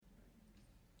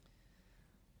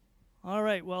All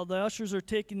right, while the ushers are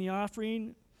taking the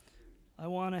offering, I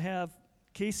want to have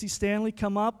Casey Stanley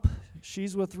come up.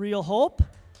 She's with Real Hope.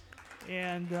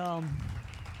 And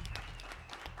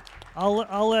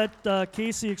I'll let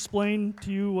Casey explain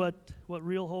to you what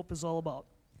Real Hope is all about.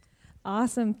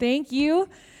 Awesome, thank you.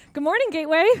 Good morning,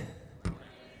 Gateway.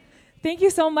 Thank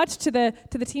you so much to the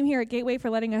team here at Gateway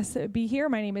for letting us be here.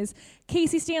 My name is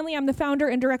Casey Stanley. I'm the founder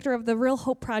and director of the Real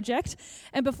Hope Project.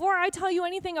 And before I tell you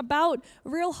anything about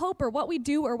Real Hope or what we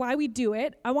do or why we do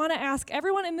it, I want to ask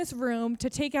everyone in this room to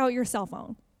take out your cell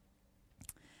phone.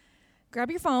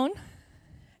 Grab your phone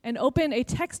and open a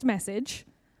text message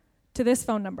to this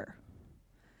phone number,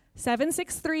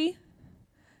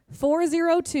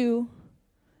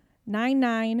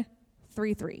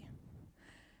 763-402-9933.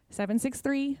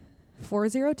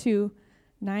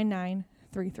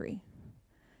 763-402-9933.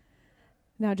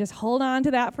 Now just hold on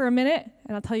to that for a minute,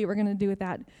 and I'll tell you what we're going to do with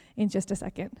that in just a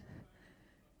second.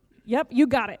 Yep, you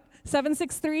got it.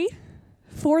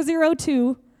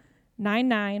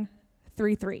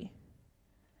 763-402-9933.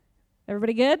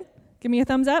 Everybody good? Give me a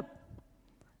thumbs up.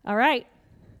 All right.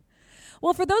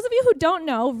 Well, for those of you who don't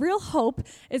know, Real Hope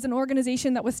is an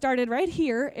organization that was started right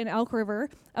here in Elk River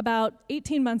about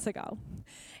 18 months ago.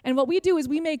 And what we do is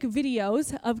we make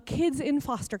videos of kids in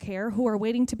foster care who are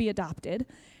waiting to be adopted.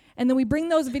 And then we bring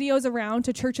those videos around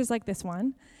to churches like this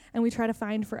one, and we try to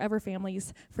find forever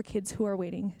families for kids who are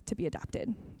waiting to be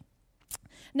adopted.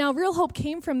 Now, Real Hope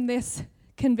came from this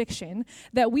conviction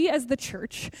that we as the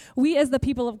church, we as the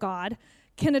people of God,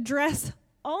 can address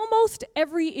almost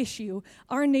every issue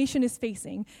our nation is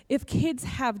facing if kids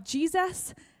have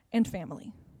Jesus and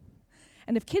family.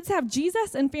 And if kids have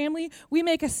Jesus and family, we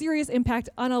make a serious impact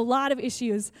on a lot of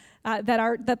issues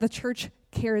that the church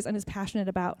cares and is passionate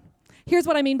about. Here's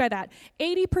what I mean by that.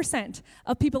 80%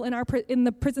 of people in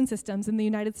the prison systems in the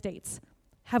United States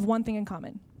have one thing in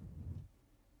common.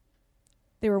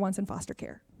 They were once in foster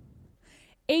care.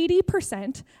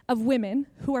 80% of women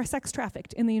who are sex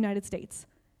trafficked in the United States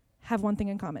have one thing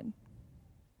in common.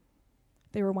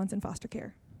 They were once in foster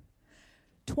care.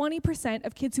 20%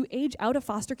 of kids who age out of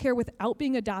foster care without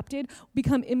being adopted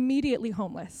become immediately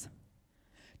homeless.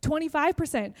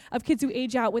 25% of kids who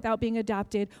age out without being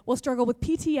adopted will struggle with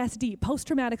PTSD,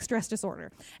 post-traumatic stress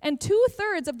disorder. And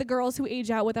 2/3 of the girls who age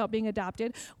out without being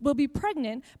adopted will be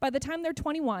pregnant by the time they're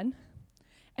 21,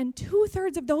 and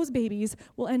 2/3 of those babies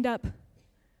will end up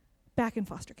back in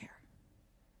foster care.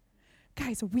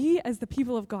 Guys, we as the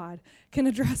people of God can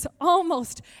address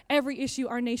almost every issue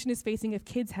our nation is facing if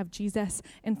kids have Jesus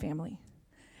and family.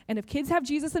 And if kids have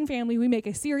Jesus and family, we make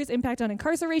a serious impact on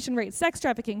incarceration rates, sex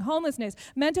trafficking, homelessness,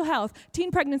 mental health,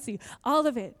 teen pregnancy, all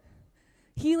of it.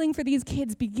 Healing for these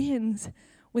kids begins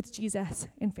with Jesus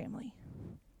and family.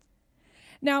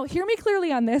 Now, hear me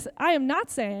clearly on this. I am not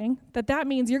saying that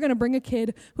means you're going to bring a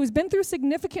kid who's been through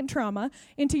significant trauma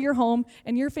into your home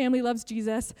and your family loves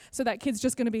Jesus, so that kid's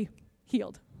just going to be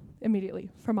healed immediately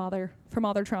from all their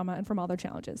trauma and from all their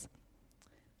challenges.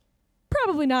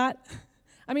 Probably not.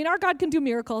 I mean, our God can do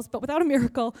miracles, but without a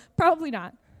miracle, probably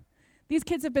not. These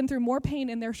kids have been through more pain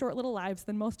in their short little lives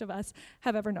than most of us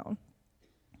have ever known.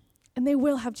 And they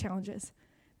will have challenges.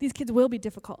 These kids will be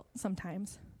difficult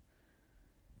sometimes.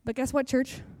 But guess what,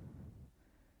 church?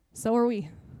 So are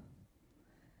we.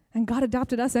 And God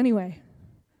adopted us anyway.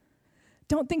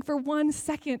 Don't think for 1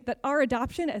 second that our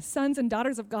adoption as sons and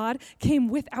daughters of God came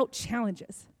without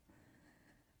challenges.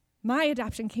 My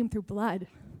adoption came through blood.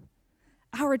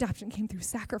 Our adoption came through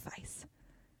sacrifice.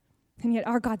 And yet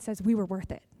our God says we were worth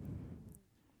it.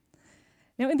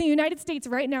 Now, in the United States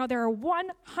right now, there are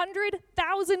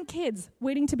 100,000 kids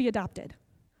waiting to be adopted.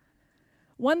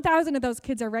 1,000 of those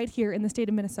kids are right here in the state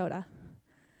of Minnesota.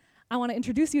 I want to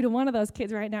introduce you to one of those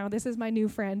kids right now. This is my new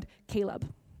friend,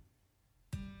 Caleb.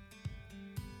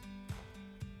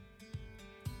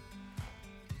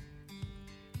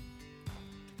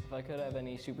 If I could have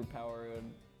any superpower, it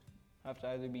would have to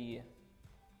either be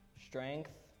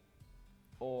strength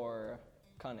or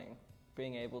cunning,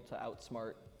 being able to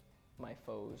outsmart my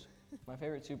foes. My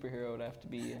favorite superhero would have to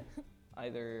be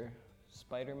either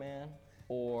Spider-Man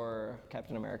or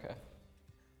Captain America.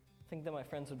 I think that my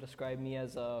friends would describe me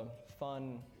as a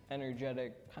fun,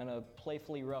 energetic, kind of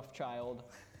playfully rough child,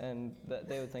 and that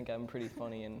they would think I'm pretty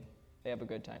funny and they have a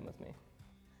good time with me.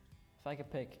 If I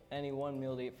could pick any one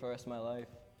meal to eat for the rest of my life,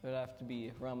 it would have to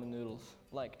be ramen noodles,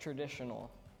 like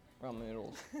traditional ramen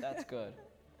noodles. That's good.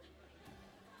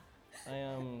 I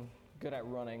am good at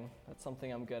running. That's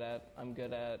something I'm good at. I'm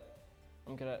good at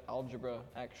algebra,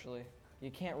 actually.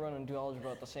 You can't run and do algebra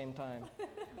at the same time.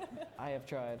 I have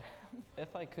tried.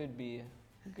 If I could be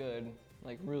good,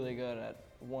 like really good at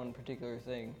one particular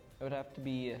thing, it would have to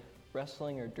be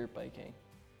wrestling or dirt biking?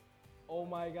 Oh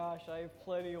my gosh, I have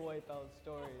plenty of whiteout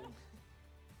stories.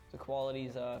 The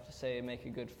qualities I have to say make a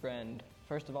good friend.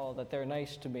 First of all, that they're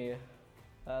nice to me.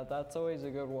 That's always a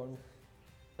good one.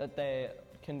 That they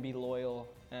can be loyal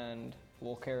and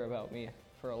will care about me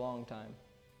for a long time.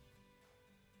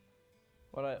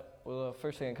 The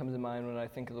first thing that comes to mind when I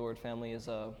think of the word family is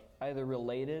either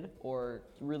related or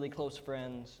really close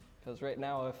friends. Because right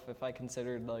now, if I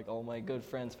considered like all my good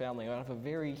friends' family, I'd have a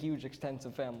very huge,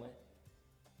 extensive family.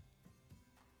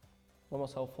 The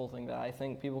most helpful thing that I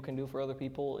think people can do for other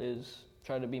people is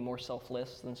try to be more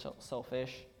selfless than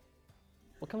selfish.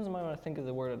 What comes to mind when I think of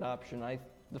the word adoption?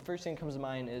 The first thing that comes to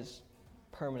mind is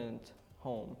permanent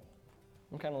home.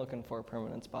 I'm kind of looking for a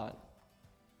permanent spot.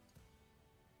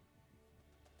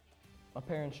 My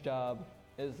parents' job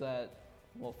is that,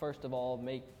 well, first of all,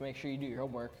 make sure you do your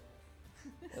homework.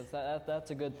 'Cause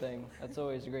that's a good thing. That's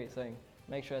always a great thing.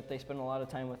 Make sure that they spend a lot of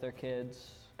time with their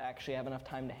kids, actually have enough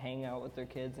time to hang out with their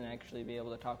kids and actually be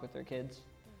able to talk with their kids.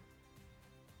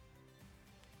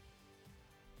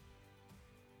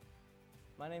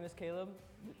 My name is Caleb.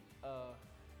 All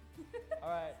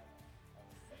right.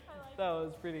 That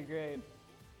was pretty great.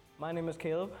 My name is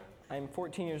Caleb. I'm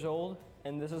 14 years old,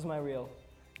 and this is my reel.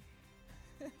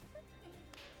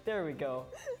 There we go.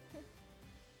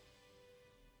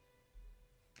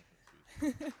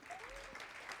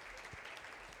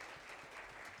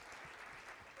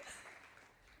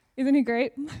 Isn't he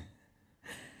great?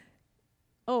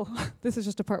 Oh, this is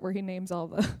just a part where he names all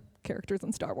the characters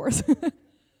in Star Wars.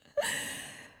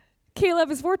 Caleb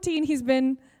is 14.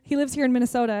 He lives here in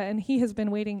Minnesota, and he has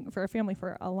been waiting for a family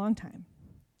for a long time.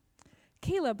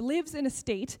 Caleb lives in a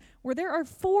state where there are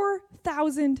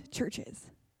 4,000 churches.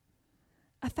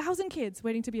 1,000 kids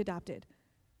waiting to be adopted.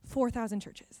 4,000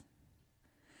 churches.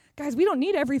 Guys, we don't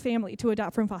need every family to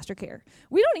adopt from foster care.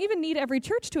 We don't even need every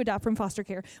church to adopt from foster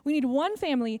care. We need one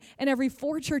family and every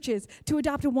 4 churches to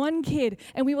adopt one kid,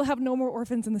 and we will have no more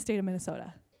orphans in the state of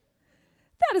Minnesota.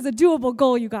 That is a doable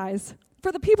goal, you guys.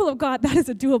 For the people of God, that is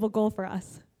a doable goal for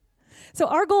us. So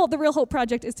our goal at the Real Hope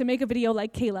Project is to make a video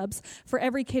like Caleb's for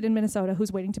every kid in Minnesota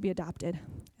who's waiting to be adopted.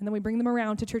 And then we bring them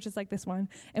around to churches like this one,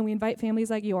 and we invite families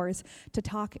like yours to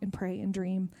talk and pray and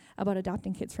dream about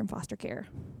adopting kids from foster care.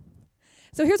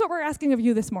 So here's what we're asking of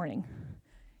you this morning.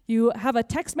 You have a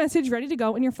text message ready to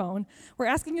go in your phone. We're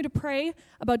asking you to pray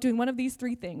about doing one of these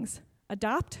 3 things: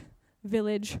 adopt,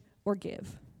 village, or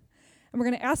give. And we're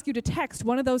going to ask you to text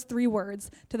one of those 3 words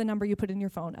to the number you put in your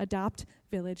phone: adopt,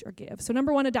 village, or give. So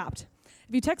number 1, adopt.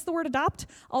 If you text the word adopt,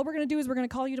 all we're going to do is we're going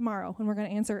to call you tomorrow, and we're going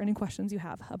to answer any questions you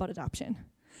have about adoption.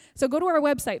 So go to our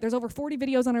website. There's over 40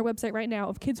 videos on our website right now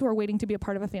of kids who are waiting to be a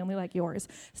part of a family like yours.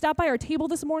 Stop by our table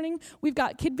this morning. We've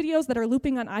got kid videos that are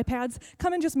looping on iPads.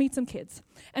 Come and just meet some kids.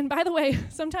 And by the way,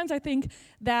 sometimes I think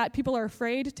that people are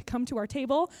afraid to come to our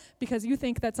table because you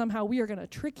think that somehow we are going to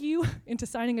trick you into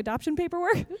signing adoption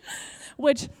paperwork,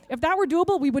 which if that were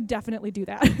doable, we would definitely do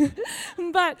that.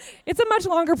 But it's a much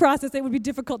longer process. It would be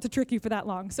difficult to trick you for that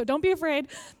long. So don't be afraid.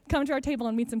 Come to our table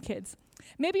and meet some kids.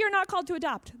 Maybe you're not called to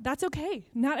adopt. That's okay.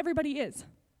 Not everybody is.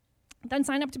 Then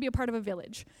sign up to be a part of a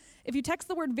village. If you text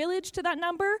the word village to that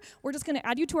number, we're just going to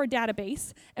add you to our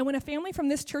database. And when a family from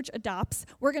this church adopts,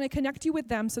 we're going to connect you with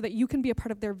them so that you can be a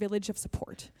part of their village of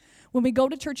support. When we go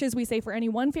to churches, we say for any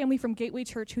one family from Gateway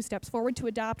Church who steps forward to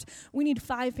adopt, we need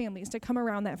 5 families to come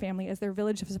around that family as their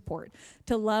village of support,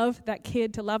 to love that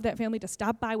kid, to love that family, to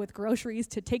stop by with groceries,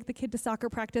 to take the kid to soccer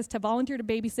practice, to volunteer to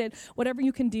babysit, whatever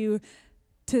you can do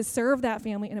to serve that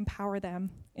family and empower them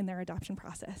in their adoption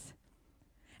process.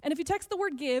 And if you text the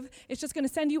word give, it's just going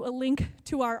to send you a link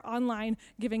to our online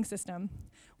giving system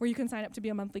where you can sign up to be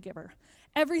a monthly giver.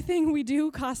 Everything we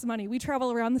do costs money. We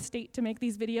travel around the state to make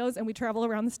these videos, and we travel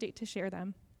around the state to share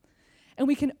them. And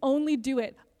we can only do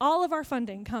it. All of our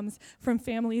funding comes from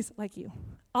families like you.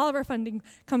 All of our funding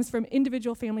comes from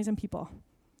individual families and people.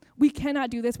 We cannot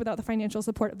do this without the financial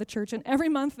support of the church. And every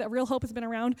month that Real Hope has been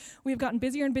around, we've gotten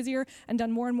busier and busier and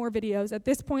done more and more videos. At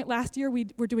this point, last year, we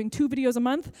were doing 2 videos a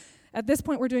month. At this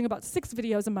point, we're doing about 6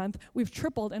 videos a month. We've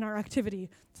tripled in our activity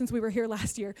since we were here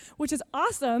last year, which is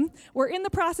awesome. We're in the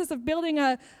process of building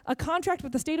a contract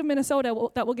with the state of Minnesota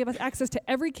that will give us access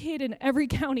to every kid in every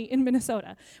county in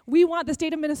Minnesota. We want the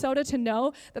state of Minnesota to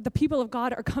know that the people of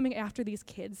God are coming after these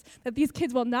kids, that these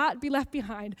kids will not be left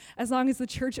behind as long as the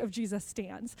Church of Jesus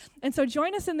stands. And so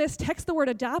join us in this. Text the word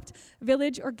adopt,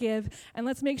 village, or give, and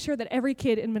let's make sure that every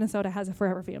kid in Minnesota has a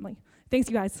forever family. Thanks,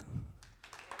 you guys.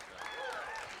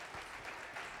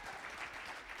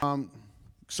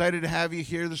 Excited to have you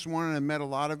here this morning. I met a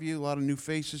lot of you, a lot of new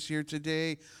faces here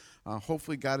today.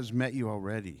 Hopefully God has met you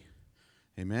already.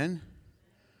 Amen?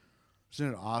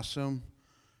 Isn't it awesome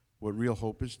what Real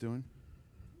Hope is doing?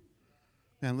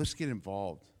 Man, let's get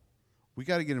involved. We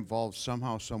got to get involved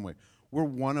somehow, some way. We're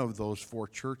one of those 4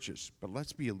 churches, but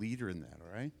let's be a leader in that,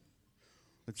 all right?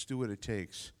 Let's do what it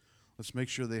takes. Let's make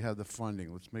sure they have the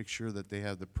funding. Let's make sure that they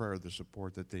have the prayer, the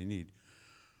support that they need.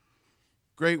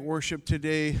 Great worship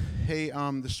today. Hey,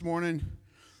 this morning,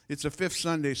 it's a 5th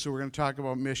Sunday, so we're going to talk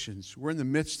about missions. We're in the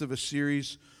midst of a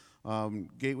series,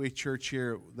 Gateway Church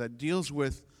here, that deals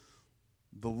with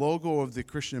the logo of the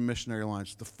Christian Missionary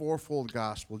Alliance, the fourfold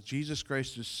gospel. Jesus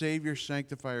Christ is Savior,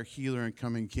 Sanctifier, Healer, and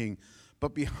Coming King.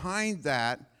 But behind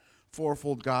that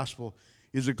fourfold gospel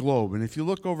is a globe. And if you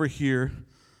look over here,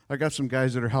 I got some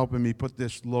guys that are helping me put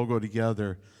this logo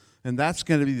together. And that's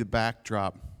going to be the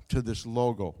backdrop to this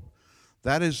logo.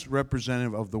 That is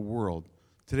representative of the world.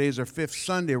 Today is our 5th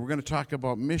Sunday. We're going to talk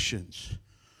about missions.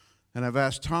 And I've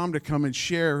asked Tom to come and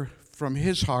share from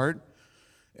his heart.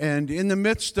 And in the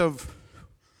midst of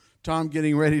Tom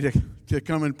getting ready to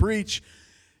come and preach,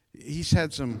 he's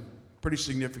had some pretty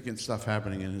significant stuff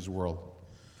happening in his world.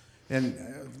 And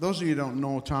those of you who don't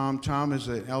know Tom is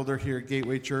an elder here at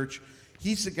Gateway Church.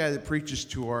 He's the guy that preaches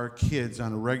to our kids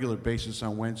on a regular basis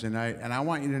on Wednesday night. And I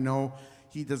want you to know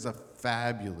he does a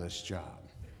fabulous job.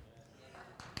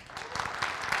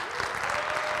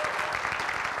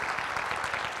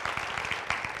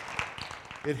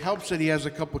 It helps that he has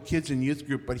a couple kids in youth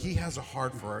group, but he has a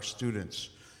heart for our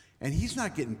students. And he's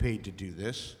not getting paid to do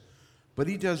this, but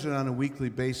he does it on a weekly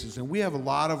basis. And we have a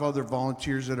lot of other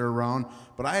volunteers that are around,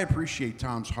 but I appreciate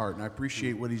Tom's heart, and I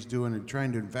appreciate what he's doing and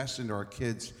trying to invest into our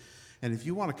kids. And if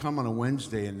you want to come on a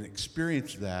Wednesday and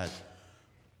experience that,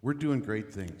 we're doing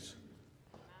great things.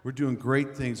 We're doing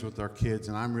great things with our kids,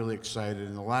 and I'm really excited.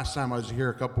 And the last time I was here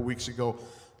a couple weeks ago,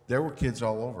 there were kids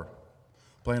all over,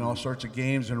 playing all sorts of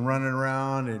games and running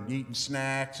around and eating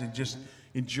snacks and just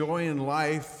enjoying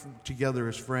life together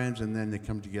as friends. And then they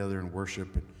come together and worship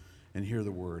and hear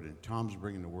the word. And Tom's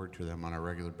bringing the word to them on a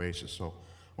regular basis. So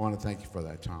I want to thank you for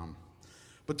that, Tom.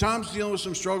 But Tom's dealing with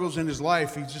some struggles in his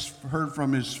life. He just heard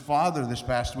from his father this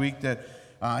past week that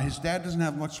his dad doesn't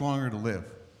have much longer to live.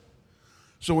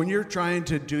 So when you're trying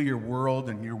to do your world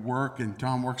and your work, and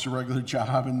Tom works a regular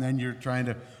job, and then you're trying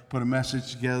to put a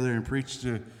message together and preach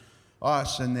to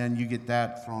us, and then you get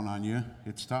that thrown on you,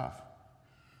 it's tough.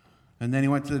 And then he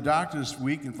went to the doctor this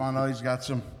week and found out he's got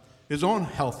his own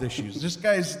health issues. This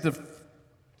guy's the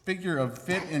figure of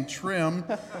fit and trim,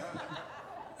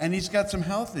 and he's got some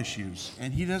health issues,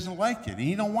 and he doesn't like it, and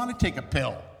he don't want to take a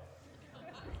pill.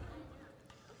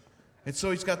 And so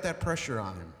he's got that pressure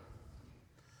on him.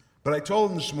 But I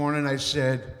told him this morning, I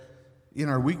said, in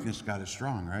our weakness, God is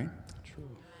strong, right? True.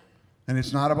 And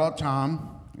it's not about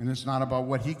Tom, and it's not about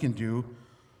what he can do,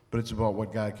 but it's about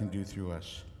what God can do through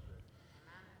us.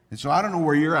 And so I don't know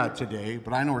where you're at today,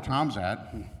 but I know where Tom's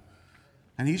at.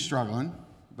 And he's struggling,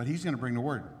 but he's going to bring the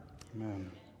word. Amen.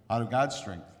 Out of God's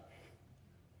strength.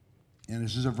 And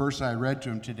this is a verse I read to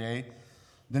him today.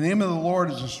 The name of the Lord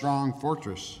is a strong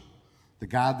fortress. The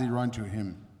godly run to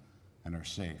him and are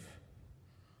safe.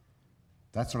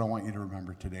 That's what I want you to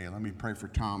remember today. Let me pray for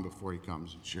Tom before he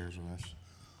comes and shares with us.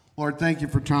 Lord, thank you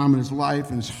for Tom and his life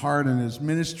and his heart and his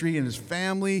ministry and his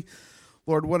family.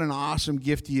 Lord, what an awesome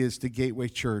gift he is to Gateway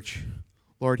Church.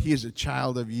 Lord, he is a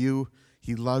child of you.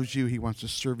 He loves you. He wants to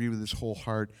serve you with his whole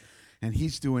heart. And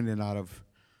he's doing it out of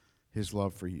his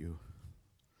love for you.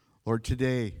 Lord,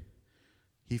 today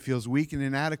he feels weak and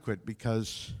inadequate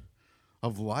because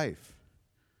of life.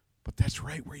 But that's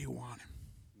right where you want him.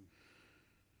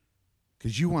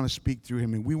 Because you want to speak through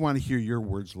him, and we want to hear your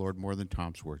words, Lord, more than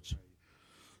Tom's words.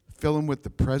 Fill him with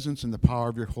the presence and the power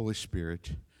of your Holy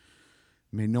Spirit.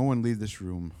 May no one leave this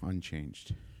room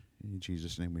unchanged. In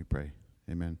Jesus' name we pray.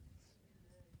 Amen.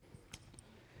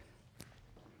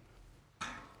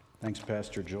 Thanks,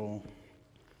 Pastor Joel.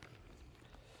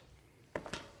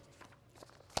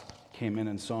 Came in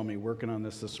and saw me working on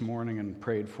this morning and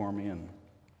prayed for me and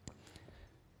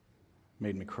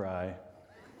made me cry.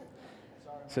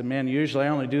 Said, man, usually I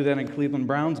only do that in Cleveland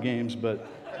Browns games,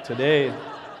 but today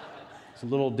it's a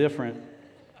little different.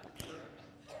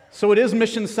 So it is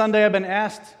Mission Sunday. I've been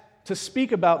asked to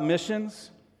speak about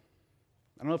missions.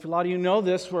 I don't know if a lot of you know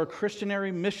this. We're a Christian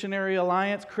Missionary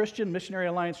Alliance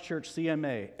Church,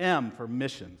 CMA. M for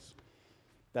missions.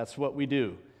 That's what we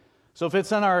do. So if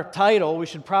it's in our title, we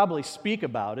should probably speak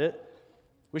about it.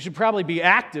 We should probably be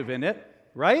active in it,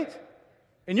 right?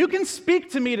 And you can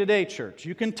speak to me today, church.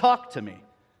 You can talk to me.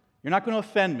 You're not going to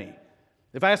offend me.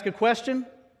 If I ask a question,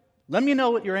 let me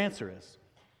know what your answer is.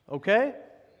 Okay?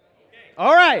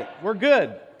 All right, we're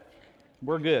good.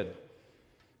 We're good.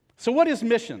 So what is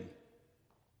mission?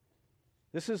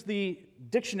 This is the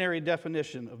dictionary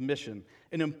definition of mission: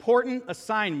 an important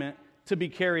assignment to be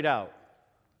carried out.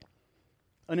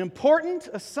 An important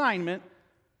assignment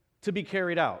to be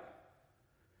carried out.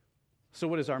 So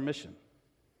what is our mission?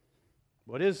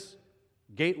 What is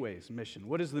Gateway's mission?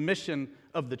 What is the mission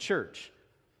of the church?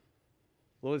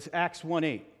 Well, it's Acts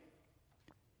 1:8.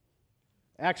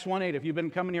 Acts 1:8, if you've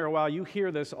been coming here a while, you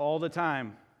hear this all the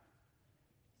time.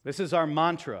 This is our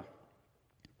mantra.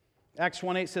 Acts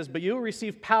 1:8 says, "But you will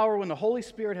receive power when the Holy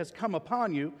Spirit has come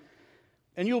upon you,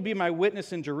 and you will be my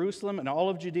witness in Jerusalem and all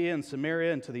of Judea and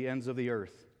Samaria and to the ends of the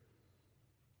earth."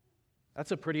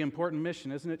 That's a pretty important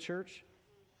mission, isn't it, church?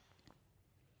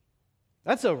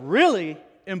 That's a really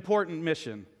important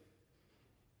mission.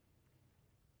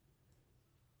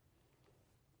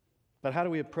 But how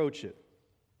do we approach it?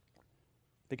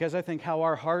 Because I think how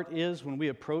our heart is when we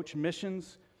approach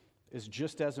missions is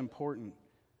just as important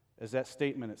as that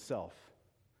statement itself.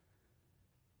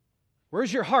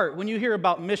 Where's your heart when you hear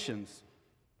about missions?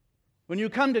 When you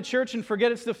come to church and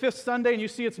forget it's the 5th Sunday and you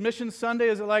see it's Mission Sunday,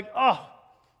 is it like, oh,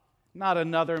 not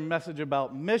another message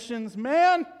about missions,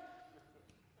 man?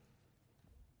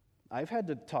 I've had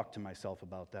to talk to myself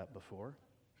about that before.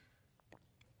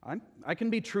 I can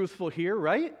be truthful here,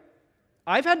 right?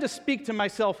 I've had to speak to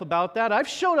myself about that. I've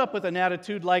showed up with an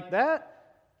attitude like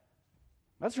that.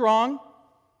 That's wrong.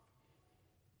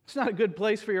 It's not a good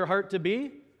place for your heart to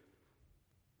be.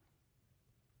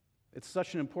 It's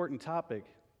such an important topic.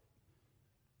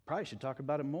 Probably should talk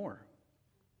about it more.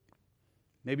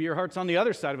 Maybe your heart's on the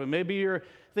other side of it. Maybe you're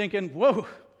thinking, whoa,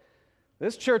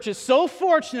 this church is so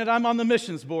fortunate I'm on the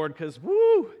missions board because,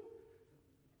 woo.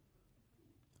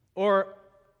 Or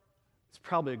it's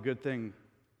probably a good thing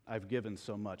I've given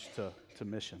so much to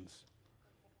missions.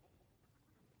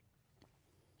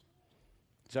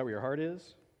 Is that where your heart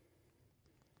is?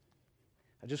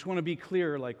 I just want to be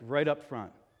clear, like right up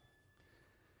front.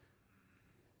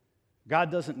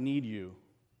 God doesn't need you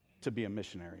to be a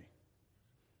missionary.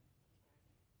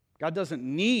 God doesn't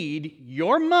need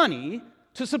your money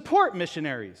to support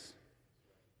missionaries.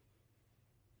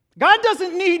 God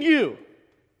doesn't need you.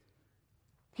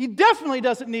 He definitely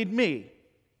doesn't need me.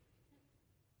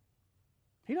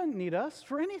 He doesn't need us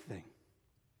for anything.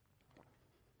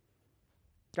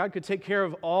 God could take care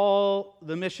of all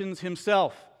the missions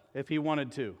himself if he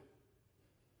wanted to.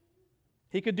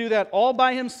 He could do that all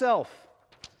by himself.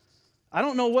 I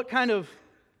don't know what kind of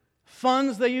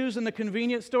funds they use in the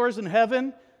convenience stores in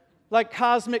heaven, like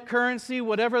cosmic currency,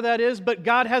 whatever that is, but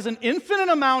God has an infinite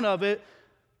amount of it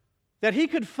that he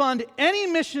could fund any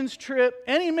missions trip,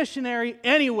 any missionary,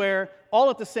 anywhere, all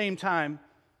at the same time,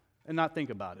 and not think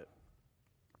about it.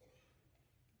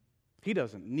 He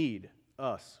doesn't need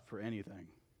us for anything.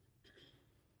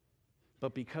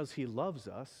 But because he loves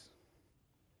us,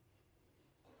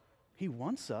 he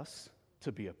wants us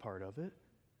to be a part of it.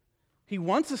 He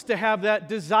wants us to have that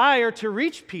desire to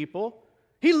reach people.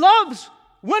 He loves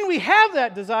when we have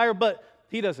that desire, but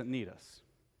he doesn't need us.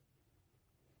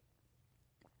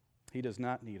 He does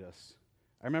not need us.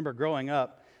 I remember growing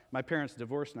up, my parents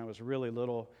divorced when I was really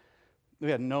little. We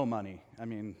had no money. I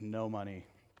mean, no money.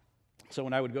 So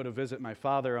when I would go to visit my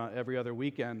father every other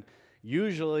weekend,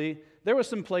 usually there was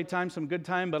some playtime, some good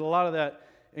time, but a lot of that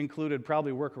included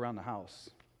probably work around the house.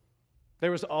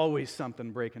 There was always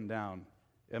something breaking down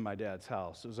in my dad's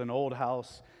house. It was an old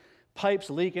house, pipes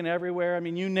leaking everywhere. I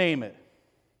mean, you name it.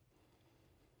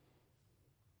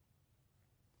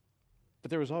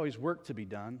 But there was always work to be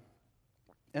done.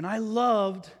 And I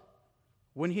loved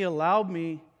when he allowed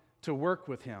me to work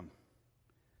with him.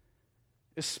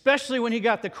 Especially when he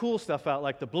got the cool stuff out,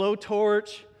 like the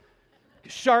blowtorch,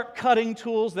 sharp cutting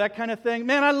tools, that kind of thing.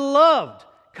 Man, I loved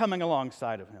coming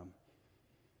alongside of him.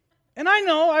 And I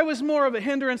know I was more of a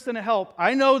hindrance than a help.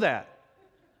 I know that.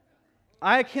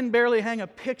 I can barely hang a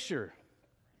picture.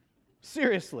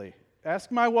 Seriously.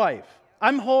 Ask my wife.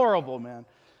 I'm horrible, man.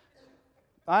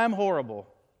 I'm horrible.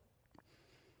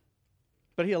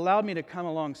 But he allowed me to come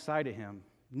alongside of him,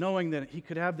 knowing that he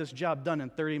could have this job done in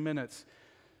 30 minutes.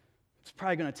 It's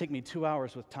probably going to take me 2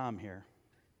 hours with Tom here.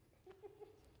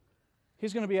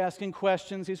 He's going to be asking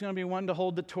questions. He's going to be wanting to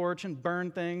hold the torch and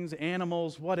burn things,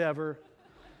 animals, whatever.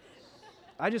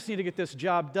 I just need to get this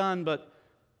job done, but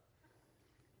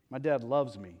my dad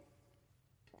loves me.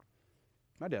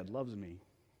 My dad loves me.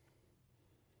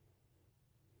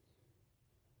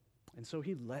 And so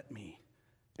he let me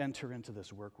enter into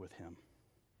this work with him.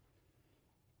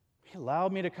 He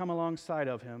allowed me to come alongside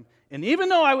of him. And even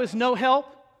though I was no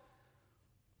help,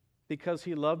 because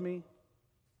he loved me,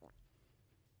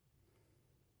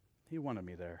 he wanted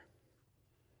me there.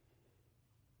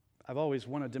 I've always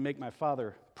wanted to make my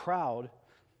father proud,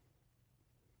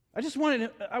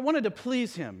 I wanted to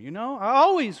please him, you know? I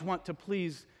always want to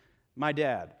please my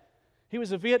dad. He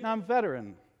was a Vietnam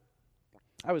veteran.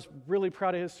 I was really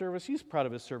proud of his service. He's proud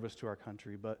of his service to our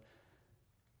country. But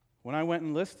when I went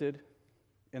and enlisted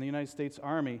in the United States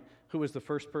Army, who was the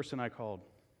first person I called?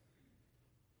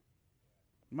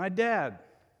 My dad.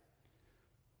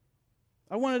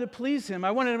 I wanted to please him.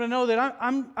 I wanted him to know that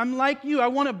I'm like you. I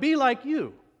want to be like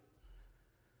you.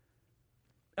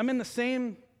 I'm in the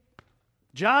same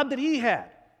job that he had.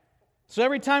 So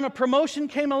every time a promotion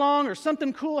came along or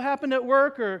something cool happened at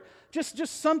work or just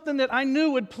something that I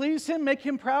knew would please him, make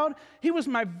him proud, he was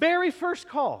my very first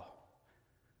call.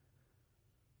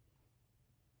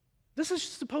 This is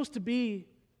supposed to be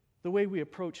the way we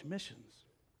approach missions.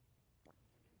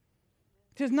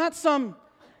 It is not some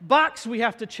box we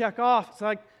have to check off. It's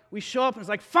like we show up and it's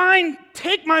like, fine,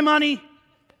 take my money,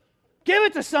 give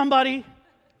it to somebody.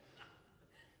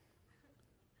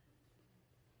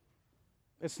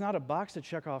 It's not a box to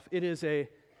check off. It is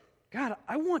God,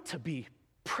 I want to be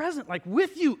present, like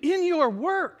with you in your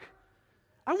work.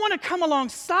 I want to come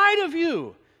alongside of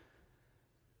you.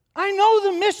 I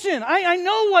know the mission. I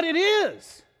know what it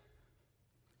is.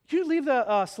 Can you leave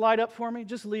the slide up for me?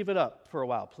 Just leave it up for a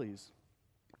while, please.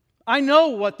 I know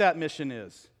what that mission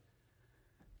is.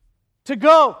 To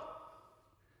go.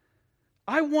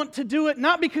 I want to do it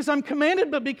not because I'm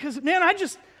commanded, but because, man, I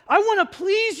want to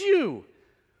please you.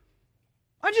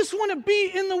 I just want to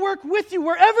be in the work with you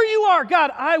wherever you are.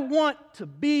 God, I want to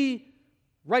be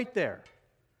right there.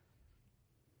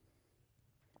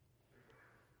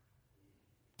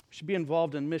 We should be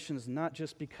involved in missions not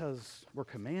just because we're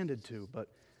commanded to, but,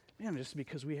 man, just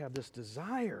because we have this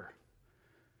desire.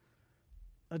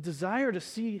 A desire to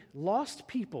see lost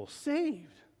people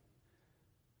saved.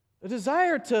 A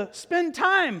desire to spend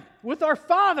time with our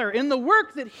Father in the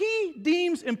work that He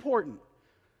deems important.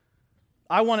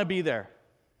 I want to be there.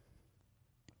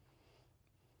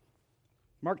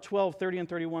 Mark 12, 30 and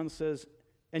 31 says,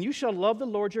 "And you shall love the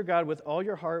Lord your God with all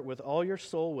your heart, with all your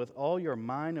soul, with all your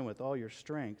mind, and with all your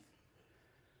strength.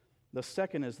 The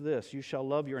second is this, you shall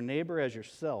love your neighbor as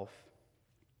yourself,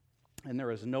 and there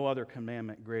is no other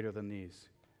commandment greater than these."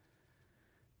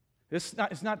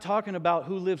 It's not talking about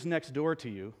who lives next door to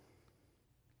you,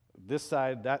 this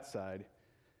side, that side.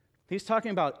 He's talking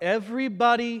about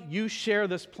everybody you share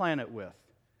this planet with.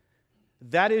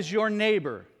 That is your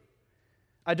neighbor.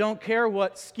 I don't care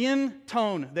what skin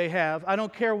tone they have. I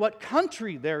don't care what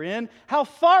country they're in, how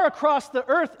far across the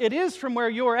earth it is from where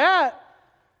you're at.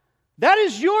 That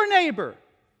is your neighbor.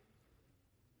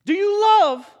 Do you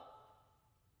love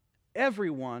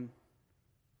everyone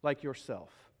like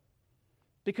yourself?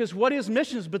 Because what is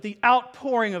missions but the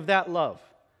outpouring of that love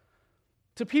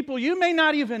to people you may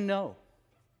not even know?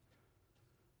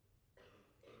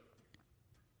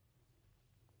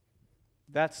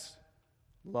 That's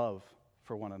love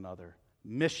for one another.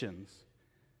 Missions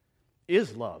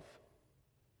is love.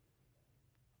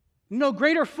 No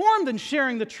greater form than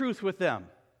sharing the truth with them,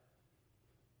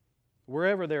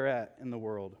 wherever they're at in the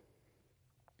world.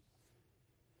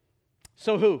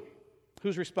 So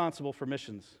who's responsible for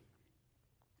missions?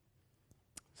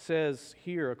 It says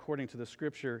here, according to the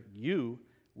Scripture, you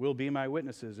will be my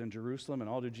witnesses in Jerusalem and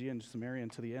all Judea and Samaria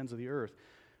and to the ends of the earth.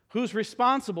 Who's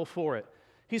responsible for it?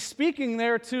 He's speaking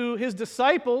there to his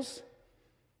disciples.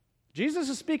 Jesus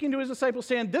is speaking to his disciples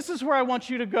saying, this is where I want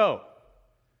you to go.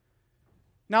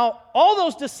 Now, all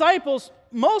those disciples,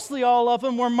 mostly all of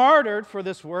them, were martyred for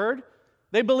this word.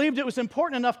 They believed it was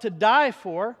important enough to die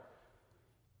for.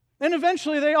 And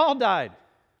eventually they all died.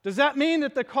 Does that mean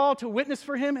that the call to witness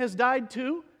for him has died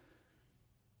too?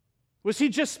 Was he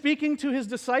just speaking to his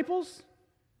disciples?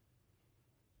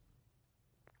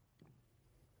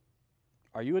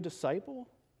 Are you a disciple?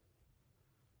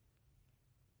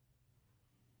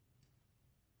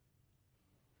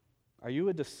 Are you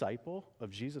a disciple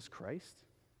of Jesus Christ?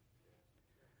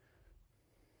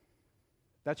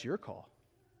 That's your call.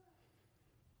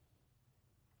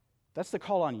 That's the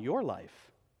call on your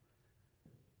life.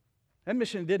 That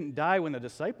mission didn't die when the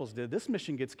disciples did. This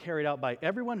mission gets carried out by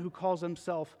everyone who calls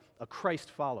himself a Christ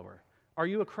follower. Are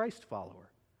you a Christ follower?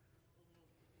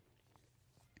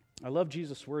 I love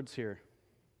Jesus' words here.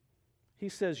 He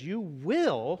says, you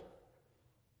will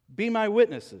be my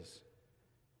witnesses.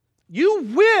 You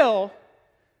will.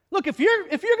 Look, if you're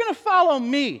going to follow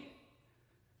me,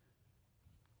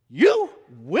 you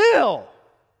will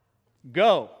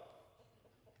go.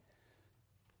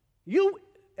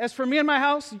 As for me and my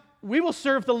house, we will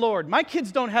serve the Lord. My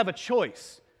kids don't have a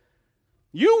choice.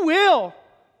 You will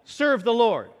serve the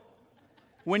Lord.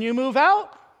 When you move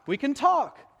out, we can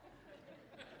talk.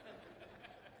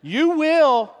 You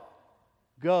will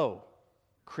Go,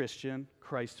 Christian,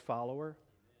 Christ follower.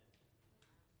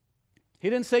 He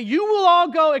didn't say, you will all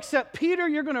go except Peter,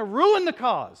 you're going to ruin the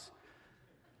cause.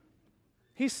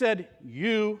 He said,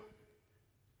 you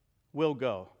will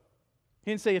go.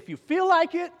 He didn't say, if you feel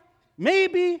like it,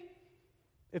 maybe,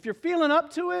 if you're feeling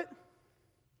up to it.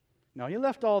 No, he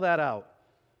left all that out.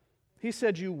 He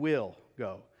said, you will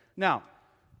go. Now,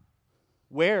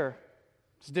 where?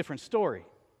 It's a different story.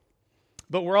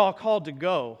 But we're all called to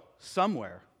go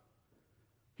somewhere.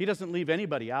 He doesn't leave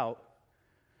anybody out.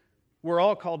 We're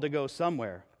all called to go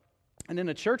somewhere. And in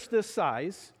a church this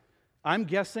size, I'm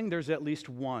guessing there's at least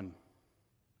one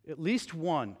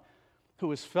who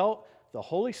has felt the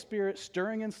Holy Spirit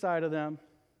stirring inside of them,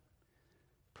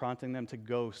 prompting them to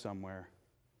go somewhere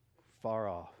far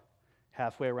off,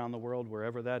 halfway around the world,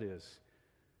 wherever that is.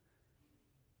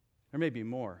 There may be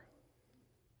more.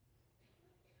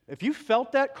 If you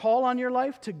felt that call on your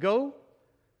life to go,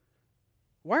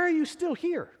 why are you still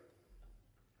here?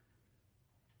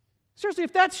 Seriously,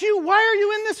 if that's you, why are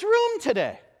you in this room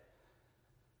today?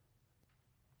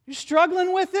 You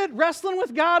struggling with it, wrestling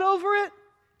with God over it?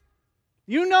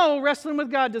 You know wrestling with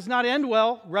God does not end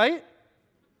well, right?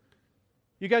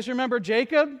 You guys remember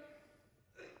Jacob?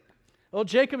 Oh,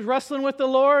 Jacob's wrestling with the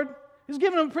Lord. He's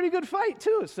giving him a pretty good fight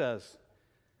too, it says.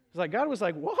 It's like God was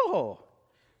like, whoa,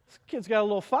 this kid's got a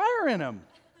little fire in him.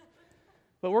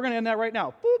 But we're going to end that right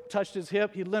now. Boop, touched his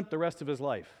hip. He limped the rest of his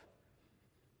life.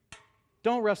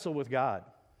 Don't wrestle with God.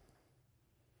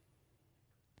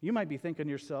 You might be thinking to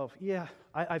yourself, yeah,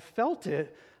 I felt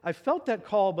it. I felt that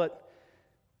call, but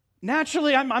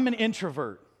naturally I'm an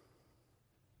introvert.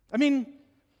 I mean,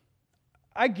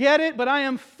 I get it, but I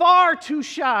am far too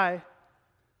shy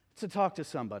to talk to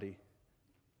somebody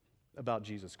about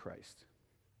Jesus Christ.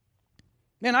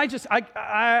 Man,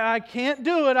 I can't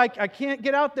do it. I can't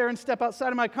get out there and step outside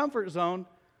of my comfort zone.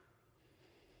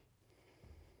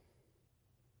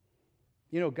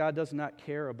 You know, God does not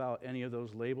care about any of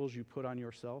those labels you put on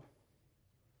yourself.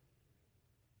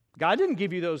 God didn't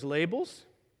give you those labels.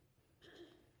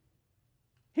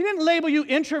 He didn't label you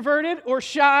introverted or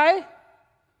shy.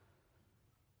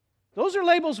 Those are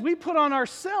labels we put on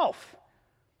ourselves.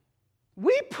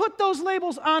 We put those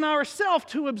labels on ourselves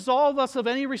to absolve us of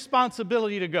any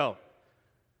responsibility to go.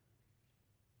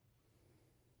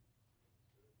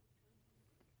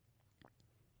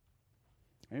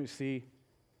 And you see,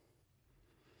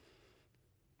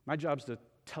 my job's to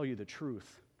tell you the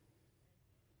truth.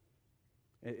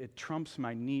 It trumps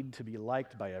my need to be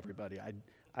liked by everybody.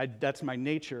 That's my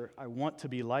nature. I want to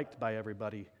be liked by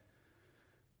everybody.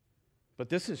 But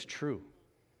this is true.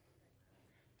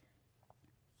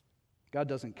 God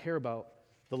doesn't care about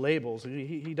the labels.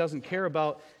 He doesn't care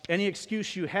about any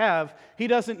excuse you have. He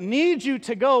doesn't need you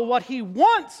to go. What He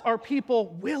wants are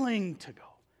people willing to go.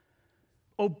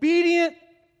 Obedient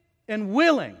and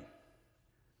willing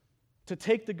to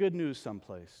take the good news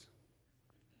someplace.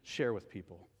 Share with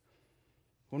people.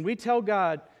 When we tell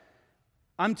God,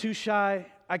 I'm too shy,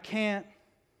 I can't,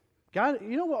 God,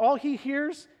 you know what? All He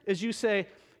hears is you say,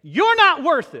 you're not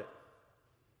worth it.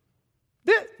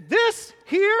 This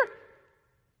here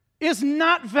is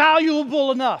not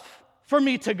valuable enough for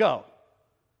me to go.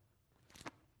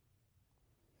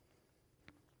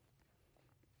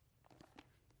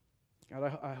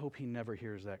 God, I hope He never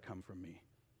hears that come from me.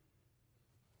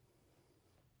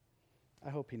 I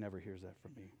hope He never hears that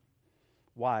from me.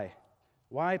 Why?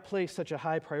 Why place such a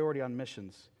high priority on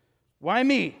missions? Why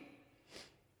me?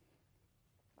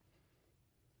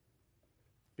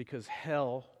 Because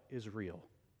hell is real.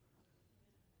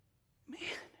 Man,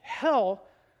 hell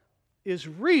is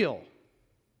real.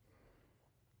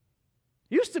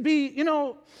 Used to be,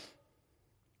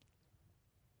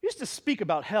 used to speak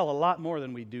about hell a lot more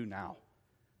than we do now.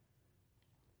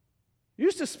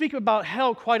 Used to speak about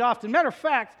hell quite often. Matter of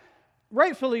fact,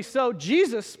 rightfully so,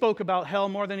 Jesus spoke about hell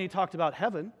more than He talked about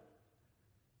heaven.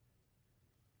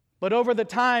 But over the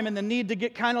time and the need to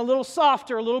get kind of a little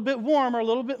softer, a little bit warmer, a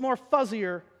little bit more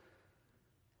fuzzier,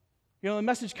 the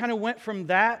message kind of went from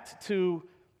that to,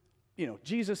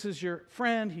 Jesus is your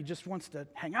friend. He just wants to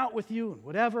hang out with you and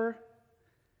whatever.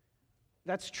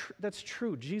 That's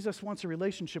true. Jesus wants a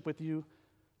relationship with you.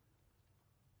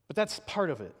 But that's part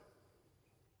of it.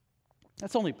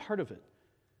 That's only part of it.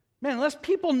 Man, unless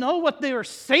people know what they are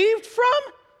saved from,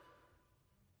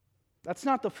 that's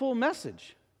not the full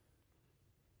message.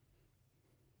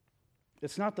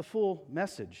 It's not the full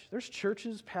message. There's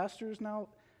churches, pastors now,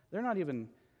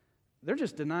 they're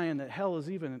just denying that hell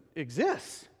even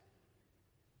exists.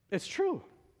 It's true.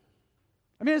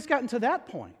 I mean, it's gotten to that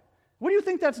point. What do you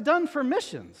think that's done for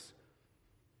missions?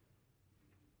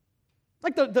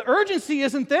 Like the urgency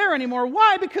isn't there anymore.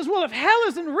 Why? Because, well, if hell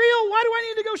isn't real, why do I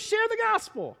need to go share the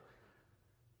gospel?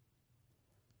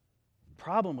 The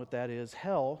problem with that is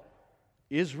hell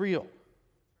is real.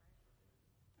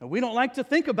 And we don't like to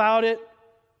think about it.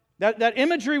 That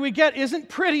imagery we get isn't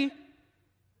pretty.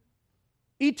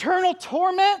 Eternal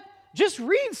torment. Just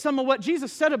read some of what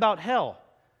Jesus said about hell.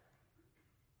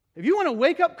 If you want a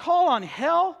wake-up call on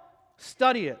hell,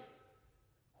 study it.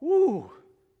 Woo.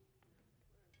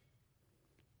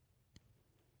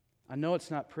 I know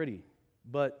it's not pretty,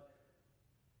 but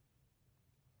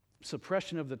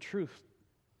suppression of the truth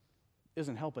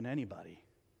isn't helping anybody.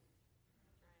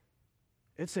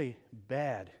 It's a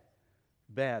bad,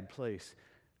 bad place.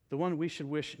 The one we should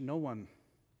wish no one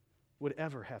would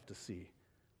ever have to see.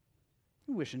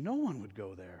 We wish no one would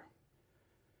go there.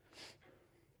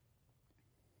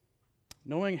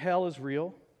 Knowing hell is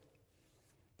real,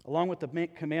 along with the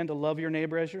command to love your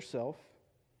neighbor as yourself,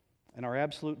 and our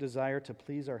absolute desire to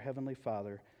please our Heavenly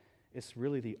Father, it's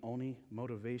really the only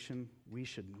motivation we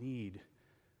should need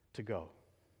to go.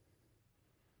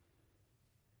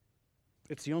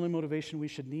 It's the only motivation we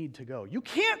should need to go. You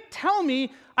can't tell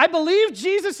me, I believe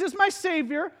Jesus is my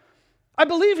Savior. I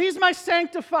believe He's my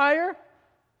sanctifier.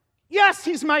 Yes,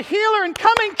 He's my healer and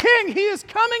coming King. He is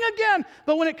coming again.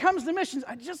 But when it comes to missions,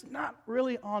 I'm just not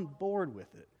really on board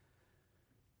with it.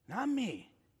 Not me.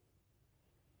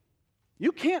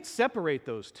 You can't separate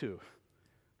those two.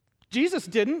 Jesus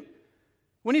didn't.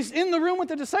 When He's in the room with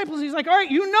the disciples, He's like, all right,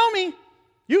 you know me.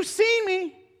 You've seen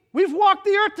me. We've walked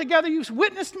the earth together. You've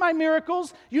witnessed my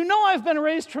miracles. You know I've been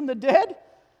raised from the dead.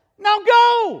 Now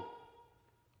go.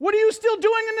 What are you still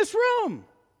doing in this room?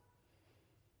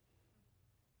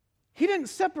 He didn't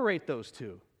separate those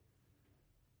two.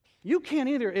 You can't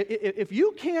either. If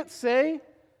you can't say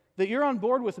that you're on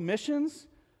board with missions,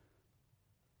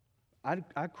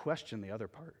 I'd question the other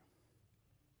part.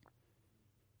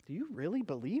 Do you really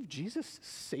believe Jesus is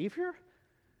Savior?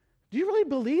 Do you really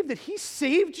believe that He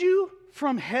saved you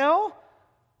from hell?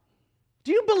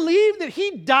 Do you believe that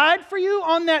He died for you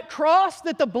on that cross,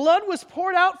 that the blood was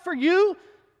poured out for you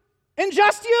and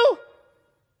just you?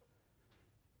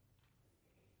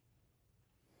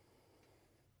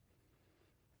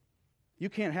 You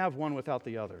can't have one without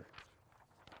the other.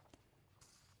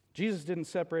 Jesus didn't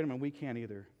separate them, and we can't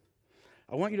either.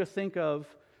 I want you to think of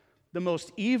the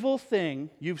most evil thing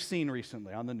you've seen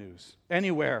recently on the news,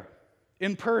 anywhere,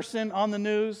 in person, on the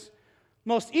news.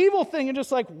 Most evil thing, and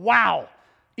just like, wow,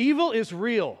 evil is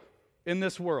real in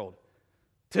this world.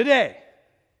 Today,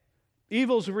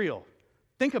 evil's real.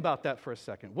 Think about that for a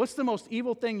second. What's the most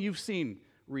evil thing you've seen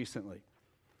recently?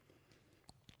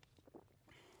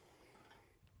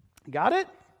 Got it?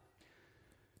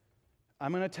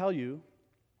 I'm going to tell you,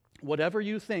 whatever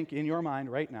you think in your mind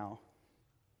right now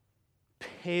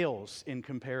pales in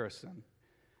comparison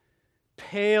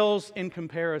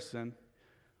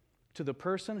to the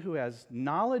person who has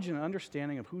knowledge and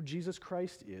understanding of who Jesus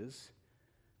Christ is,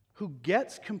 who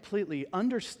gets completely,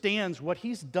 understands what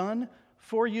He's done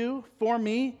for you, for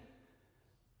me,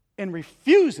 and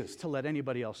refuses to let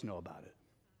anybody else know about it.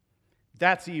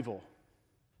 That's evil.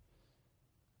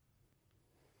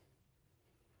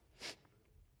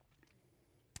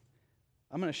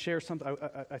 I'm going to share something.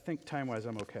 I think time-wise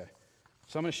I'm okay.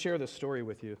 So I'm going to share this story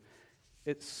with you.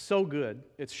 It's so good.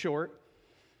 It's short,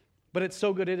 but it's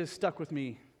so good it has stuck with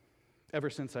me ever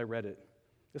since I read it.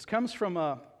 This comes from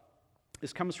a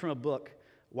book,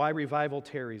 Why Revival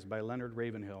Tarries by Leonard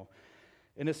Ravenhill.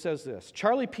 And it says this: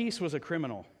 Charlie Peace was a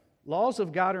criminal. Laws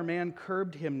of God or man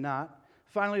curbed him not.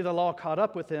 Finally, the law caught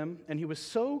up with him, and he was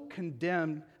so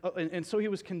condemned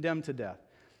to death.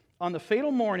 On the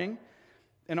fatal morning,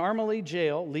 in Armley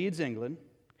Jail, Leeds, England,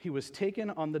 he was taken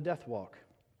on the death walk.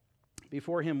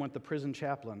 Before him went the prison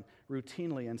chaplain,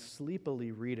 routinely and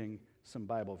sleepily reading some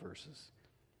Bible verses.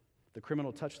 The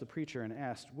criminal touched the preacher and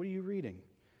asked, "What are you reading?"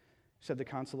 He said, "The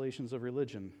Consolations of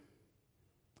Religion."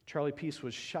 Charlie Peace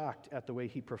was shocked at the way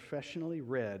he professionally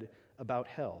read about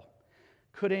hell.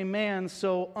 Could a man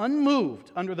so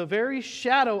unmoved under the very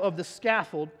shadow of the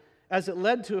scaffold as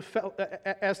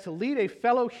to lead a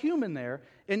fellow human there,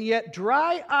 and yet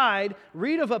dry-eyed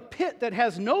read of a pit that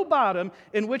has no bottom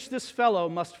in which this fellow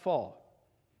must fall?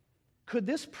 Could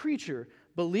this preacher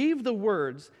believe the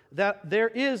words that there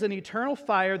is an eternal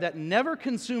fire that never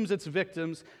consumes its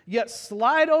victims, yet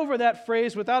slide over that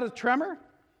phrase without a tremor?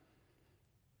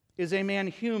 Is a man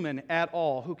human at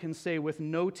all who can say with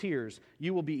no tears,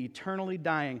 "You will be eternally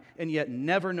dying," and yet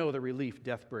never know the relief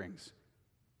death brings?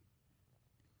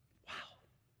 Wow.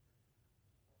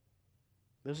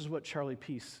 This is what Charlie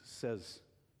Peace says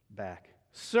back.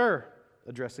 "Sir,"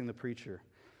 addressing the preacher,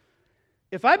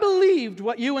 if I believed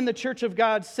what you in the Church of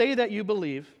God say that you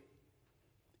believe,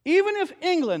 even if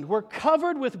England were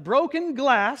covered with broken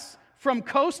glass from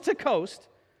coast to coast,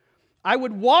 I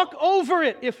would walk over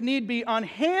it, if need be, on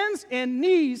hands and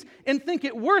knees and think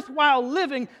it worthwhile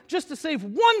living just to save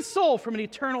one soul from an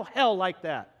eternal hell like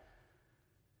that.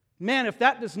 Man, if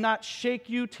that does not shake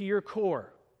you to your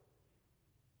core.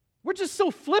 We're just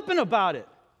so flippant about it.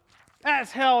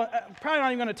 As hell, I'm probably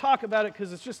not even going to talk about it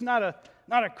because it's just not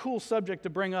a cool subject to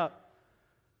bring up.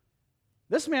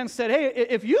 This man said, hey,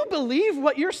 if you believe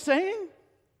what you're saying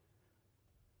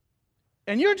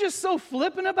and you're just so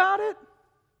flippant about it,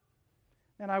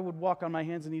 and I would walk on my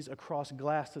hands and knees across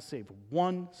glass to save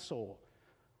one soul,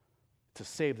 to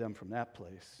save them from that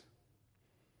place.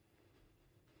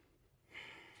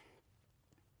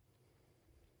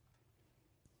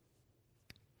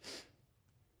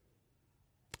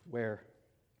 Where?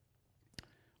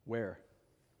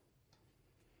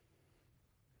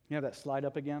 You have that slide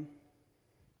up again?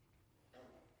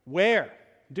 Where?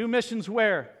 Do missions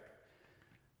where?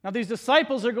 Now these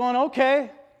disciples are going,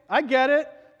 okay, I get it.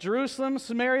 Jerusalem,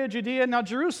 Samaria, Judea. Now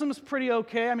Jerusalem's pretty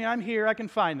okay. I mean, I'm here, I can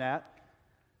find that.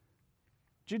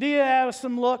 Judea has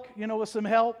some look, with some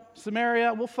help.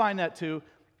 Samaria, we'll find that too.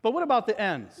 But what about the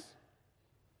ends?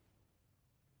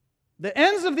 The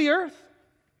ends of the earth?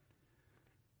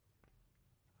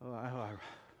 Oh,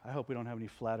 I hope we don't have any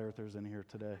flat earthers in here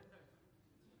today.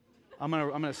 I'm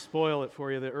gonna spoil it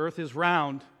for you. The earth is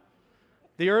round.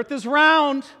 The earth is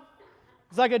round.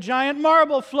 It's like a giant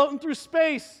marble floating through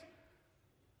space.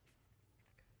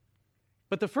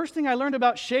 But the first thing I learned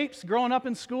about shapes growing up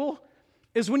in school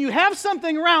is when you have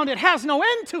something round, it has no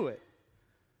end to it.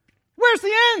 Where's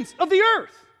the ends of the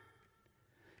earth?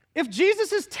 If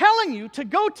Jesus is telling you to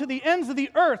go to the ends of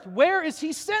the earth, where is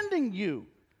he sending you?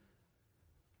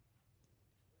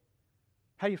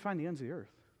 How do you find the ends of the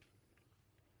earth?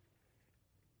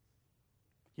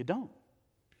 You don't.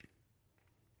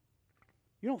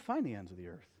 You don't find the ends of the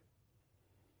earth.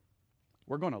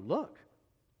 We're going to look.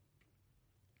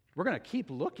 We're going to keep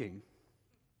looking.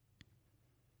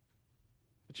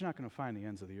 But you're not going to find the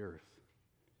ends of the earth.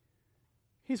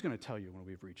 He's going to tell you when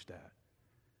we've reached that.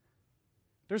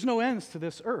 There's no ends to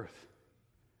this earth.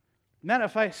 Now,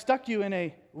 if I stuck you in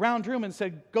a round room and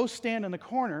said, go stand in the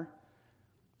corner,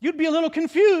 you'd be a little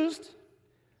confused.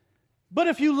 But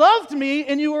if you loved me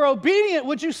and you were obedient,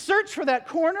 would you search for that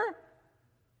corner?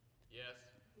 Yes.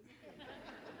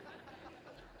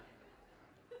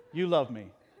 You love me.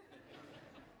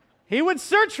 He would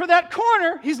search for that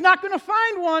corner. He's not going to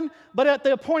find one, but at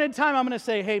the appointed time, I'm going to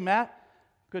say, hey, Matt,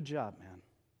 good job,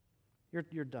 man.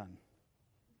 You're done.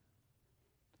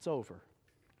 It's over.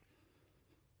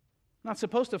 Not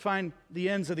supposed to find the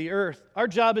ends of the earth. Our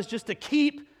job is just to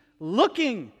keep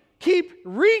looking, keep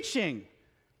reaching,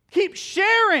 keep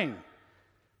sharing,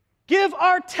 give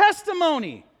our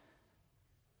testimony,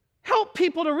 help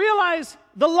people to realize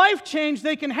the life change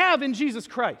they can have in Jesus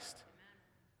Christ.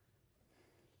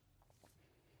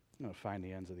 I'm going to find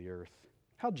the ends of the earth.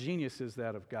 How genius is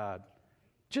that of God?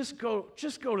 Just go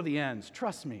to the ends.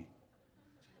 Trust me.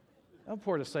 The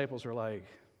poor disciples are like,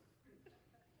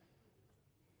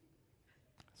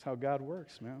 that's how God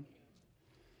works, man.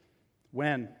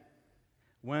 When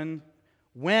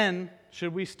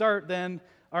should we start then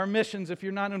our missions if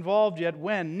you're not involved yet?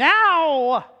 When?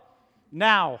 Now!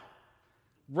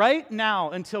 Right now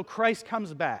until Christ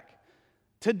comes back.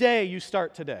 Today, you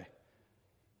start today.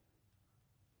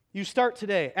 You start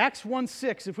today. Acts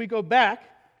 1:6, if we go back,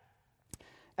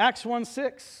 Acts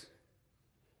 1:6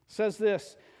 says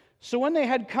this, so when they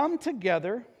had come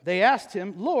together, they asked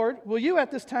him, Lord, will you at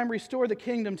this time restore the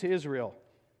kingdom to Israel?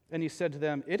 And he said to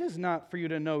them, it is not for you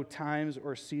to know times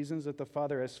or seasons that the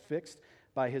Father has fixed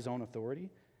by his own authority.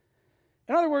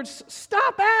 In other words,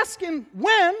 stop asking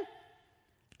when,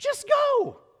 just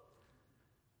go.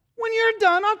 When you're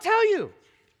done, I'll tell you.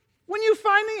 When you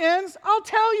find the ends, I'll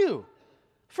tell you.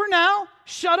 For now,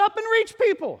 shut up and reach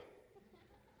people.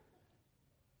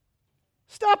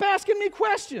 Stop asking me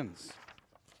questions.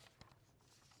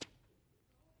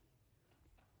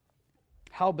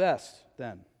 How best,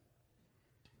 then?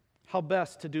 How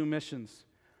best to do missions?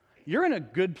 You're in a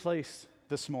good place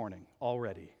this morning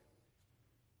already.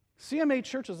 CMA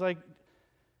Church is like,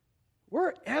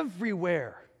 we're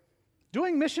everywhere.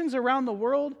 Doing missions around the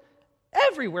world,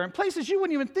 everywhere, in places you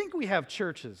wouldn't even think we have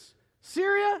churches.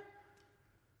 Syria,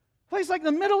 place like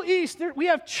the Middle East, we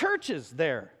have churches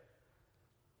there.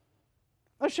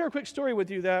 I'll share a quick story with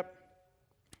you that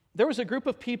there was a group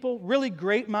of people, really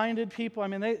great-minded people. I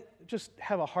mean, they just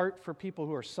have a heart for people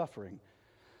who are suffering.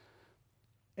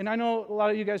 And I know a lot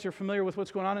of you guys are familiar with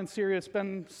what's going on in Syria. It's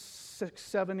been 6,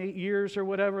 7, 8 years or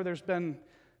whatever. There's been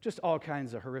just all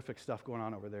kinds of horrific stuff going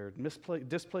on over there.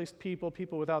 Displaced people,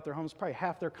 people without their homes. Probably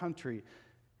half their country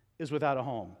is without a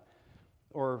home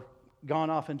or gone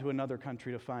off into another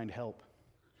country to find help.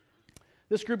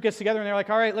 This group gets together and they're like,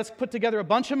 all right, let's put together a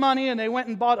bunch of money, and they went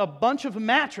and bought a bunch of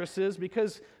mattresses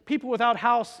because people without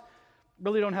house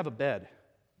really don't have a bed,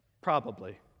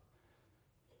 probably,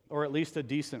 or at least a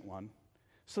decent one.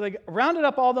 So they rounded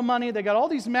up all the money, they got all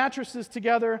these mattresses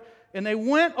together, and they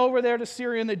went over there to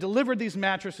Syria and they delivered these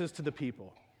mattresses to the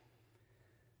people.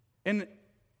 And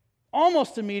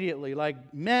almost immediately, like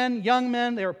young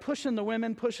men, they were pushing the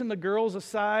women, pushing the girls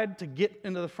aside to get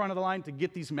into the front of the line to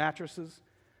get these mattresses,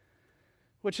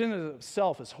 which in and of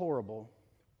itself is horrible.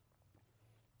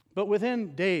 But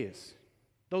within days,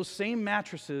 those same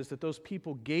mattresses that those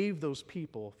people gave those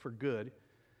people for good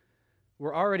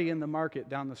were already in the market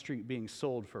down the street being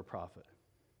sold for a profit.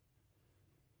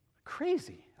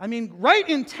 Crazy. I mean, right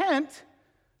intent,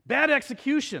 bad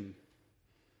execution.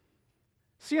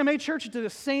 CMA Church did the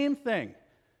same thing.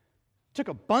 Took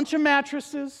a bunch of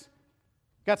mattresses,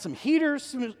 got some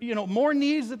heaters, more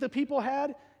needs that the people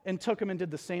had, and took them and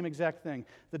did the same exact thing.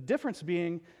 The difference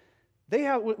being, they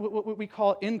have what we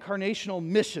call incarnational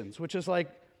missions, which is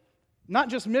like not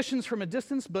just missions from a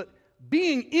distance, but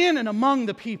being in and among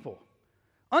the people.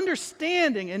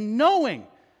 Understanding and knowing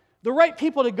the right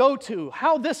people to go to,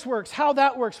 how this works, how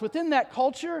that works within that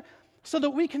culture, so that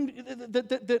we can,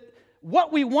 that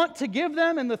what we want to give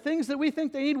them and the things that we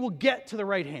think they need will get to the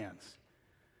right hands.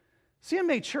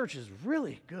 CMA Church is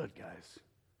really good, guys.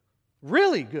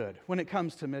 Really good when it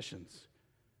comes to missions.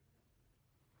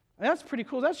 And that's pretty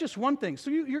cool. That's just one thing. So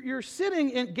you're sitting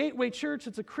in Gateway Church.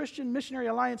 It's a Christian Missionary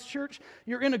Alliance church.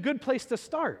 You're in a good place to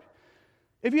start.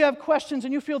 If you have questions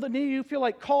and you feel the need, you feel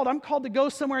like I'm called to go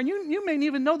somewhere, and you may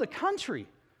even know the country.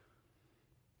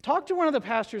 Talk to one of the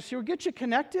pastors here. We'll get you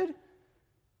connected.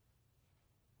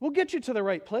 We'll get you to the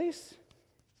right place.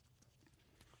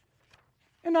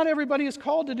 And not everybody is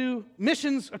called to do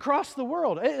missions across the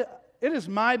world. It is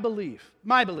my belief,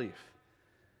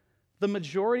 the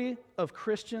majority of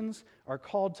Christians are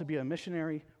called to be a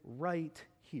missionary right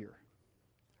here.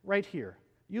 Right here.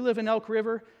 You live in Elk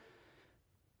River.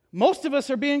 Most of us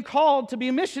are being called to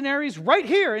be missionaries right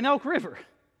here in Elk River.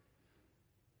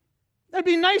 That'd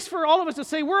be nice for all of us to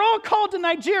say, we're all called to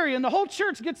Nigeria, and the whole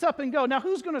church gets up and go. Now,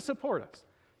 who's going to support us?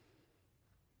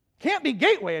 Can't be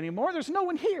Gateway anymore. There's no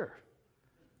one here.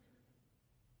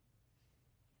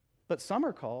 But some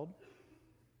are called.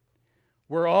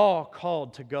 We're all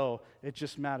called to go. It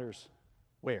just matters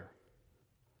where.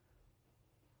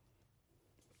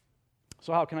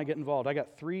 So how can I get involved? I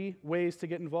got 3 ways to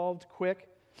get involved, quick,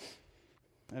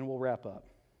 and we'll wrap up.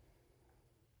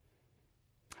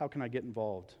 How can I get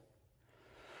involved?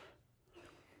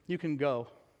 You can go.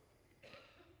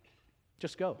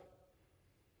 Just go.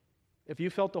 If you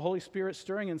felt the Holy Spirit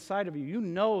stirring inside of you, you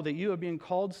know that you are being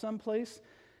called someplace.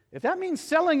 If that means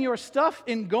selling your stuff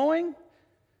and going,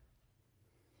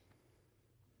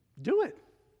 do it.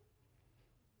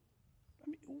 I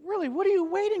mean, really, what are you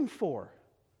waiting for?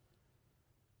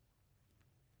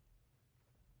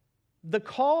 The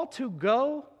call to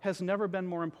go has never been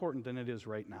more important than it is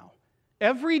right now.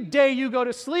 Every day you go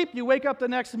to sleep, you wake up the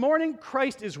next morning,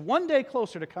 Christ is one day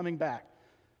closer to coming back.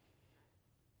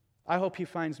 I hope He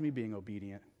finds me being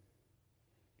obedient.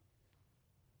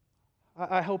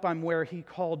 I hope I'm where He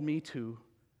called me to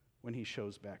when He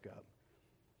shows back up.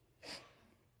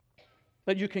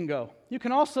 But you can go. You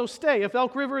can also stay. If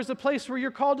Elk River is a place where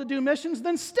you're called to do missions,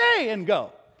 then stay and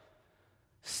go.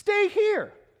 Stay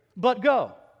here, but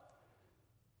go.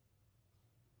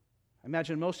 I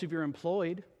imagine most of you are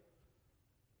employed,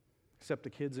 except the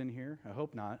kids in here. I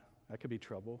hope not. That could be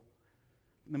trouble.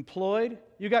 Employed.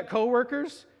 You got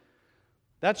coworkers.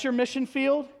 That's your mission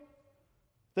field.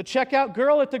 The checkout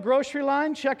girl at the grocery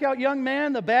line, checkout young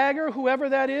man, the bagger, whoever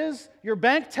that is, your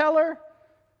bank teller,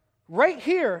 right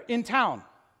here in town.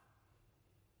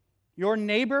 Your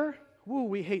neighbor. Woo,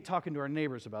 we hate talking to our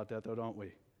neighbors about that, though, don't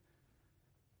we?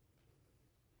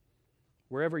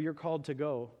 Wherever you're called to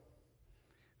go,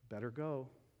 better go.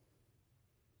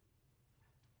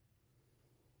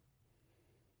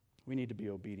 We need to be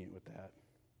obedient with that.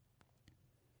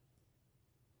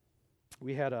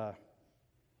 We had a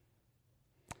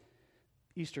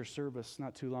Easter service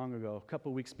not too long ago, a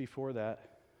couple weeks before that.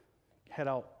 Had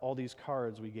out all these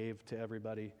cards we gave to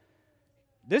everybody.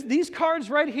 These cards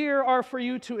right here are for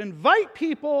you to invite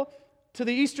people to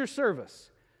the Easter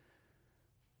service.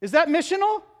 Is that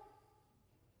missional?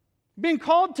 Being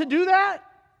called to do that?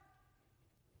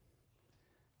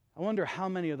 I wonder how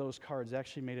many of those cards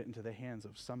actually made it into the hands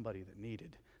of somebody that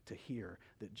needed to hear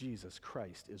that Jesus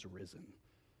Christ is risen.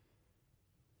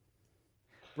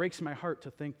 Breaks my heart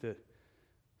to think that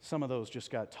some of those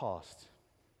just got tossed.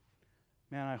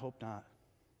 Man, I hope not.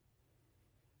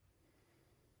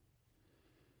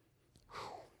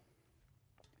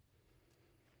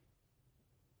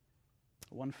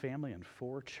 One family and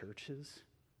 4 churches.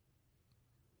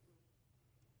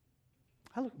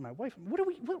 I look at my wife,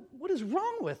 what is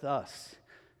wrong with us?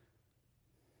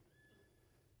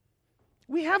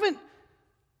 We haven't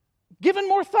given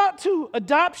more thought to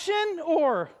adoption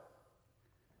or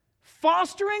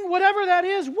fostering, whatever that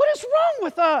is. What is wrong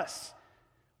with us?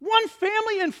 One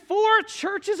family and 4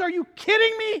 churches? Are you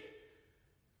kidding me?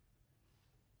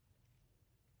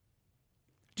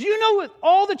 Do you know with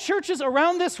all the churches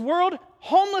around this world,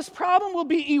 homeless problem will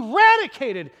be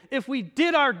eradicated if we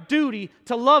did our duty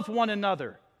to love one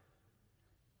another?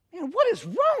 Man, what is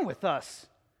wrong with us?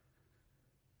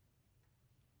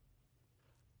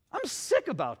 I'm sick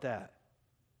about that.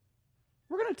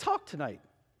 We're going to talk tonight.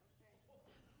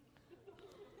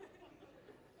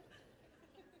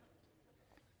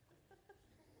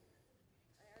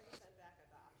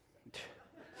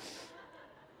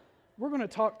 We're going to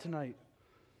talk tonight.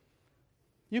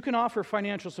 You can offer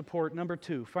financial support. Number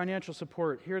 2, financial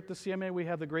support. Here at the CMA, we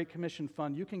have the Great Commission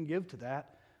Fund. You can give to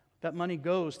that. That money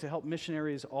goes to help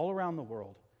missionaries all around the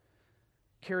world,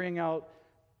 carrying out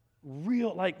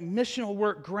real, missional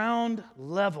work, ground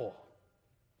level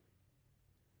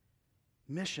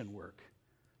mission work,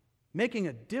 making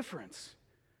a difference,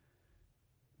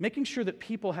 making sure that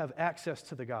people have access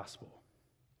to the gospel.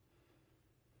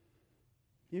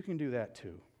 You can do that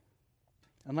too.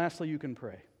 And lastly, you can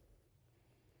pray.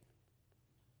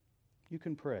 You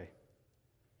can pray.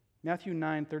 Matthew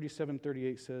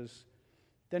 9:37-38 says,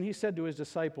 "Then he said to his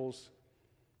disciples,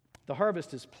 'The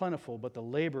harvest is plentiful, but the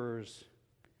laborers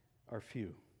are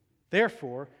few.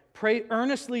 Therefore, pray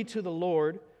earnestly to the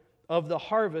Lord of the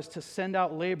harvest to send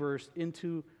out laborers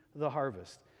into the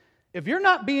harvest.'" If you're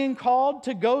not being called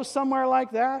to go somewhere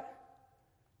like that,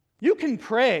 you can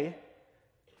pray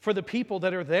for the people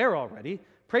that are there already.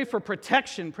 Pray for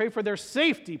protection. Pray for their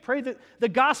safety. Pray that the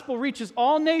gospel reaches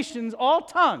all nations, all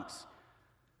tongues.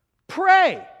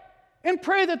 Pray. And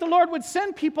pray that the Lord would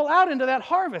send people out into that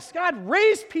harvest. God,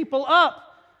 raise people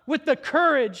up with the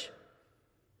courage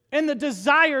and the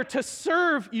desire to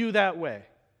serve you that way.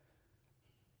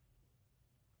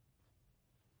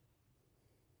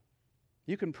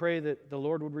 You can pray that the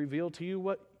Lord would reveal to you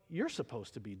what you're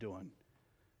supposed to be doing.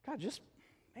 God,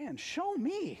 show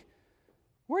me.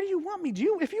 Where do you want me?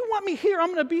 If you want me here, I'm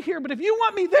going to be here. But if you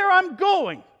want me there, I'm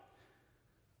going.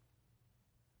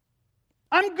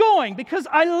 I'm going because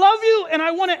I love you and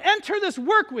I want to enter this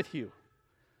work with you.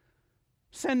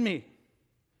 Send me.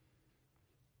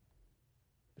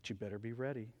 But you better be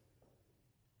ready.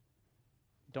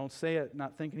 Don't say it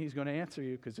not thinking he's going to answer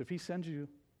you, because if he sends you,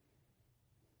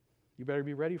 you better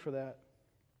be ready for that.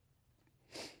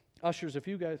 Ushers, if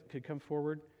you guys could come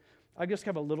forward. I just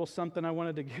have a little something I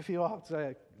wanted to give you all. It's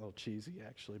a little cheesy,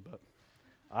 actually, but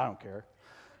I don't care.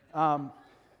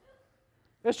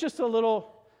 It's just a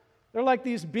little, they're like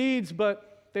these beads,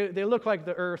 but they look like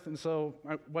the earth, and so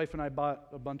my wife and I bought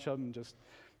a bunch of them.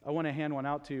 I want to hand one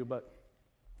out to you, but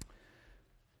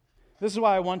this is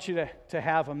why I want you to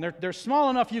have them. They're small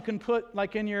enough you can put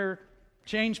in your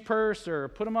change purse or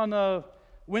put them on the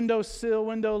window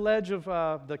ledge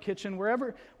of the kitchen,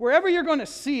 wherever you're going to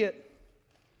see it.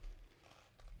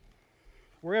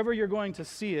 Wherever you're going to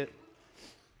see it,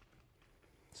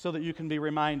 so that you can be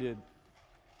reminded.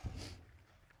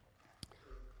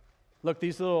 Look,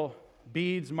 these little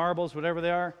beads, marbles, whatever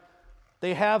they are,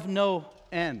 they have no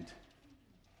end.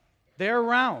 They're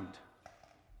round.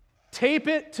 Tape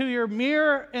it to your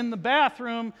mirror in the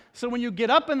bathroom so when you get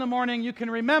up in the morning, you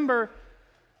can remember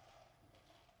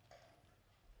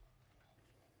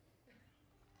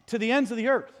to the ends of the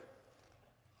earth.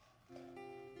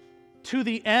 To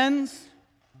the ends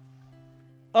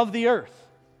of the earth.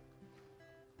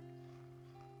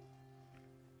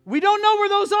 We don't know where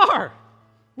those are.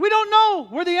 We don't know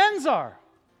where the ends are.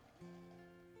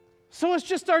 So it's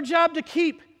just our job to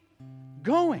keep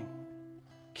going,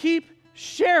 keep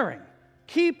sharing,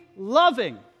 keep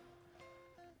loving.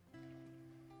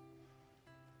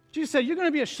 Jesus said, "You're going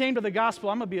to be ashamed of the gospel.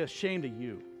 I'm going to be ashamed of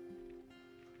you."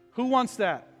 Who wants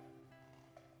that?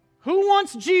 Who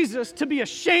wants Jesus to be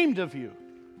ashamed of you?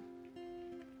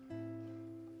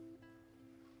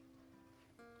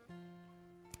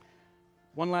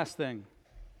 One last thing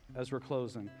as we're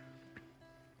closing.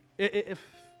 If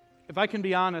I can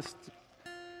be honest,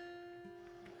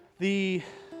 the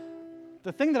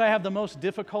the thing that I have the most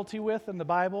difficulty with in the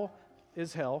Bible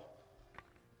is hell.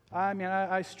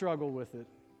 I struggle with it.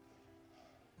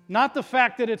 Not the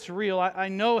fact that it's real. I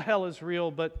know hell is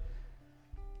real, but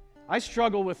I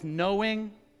struggle with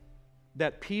knowing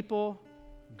that people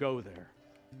go there.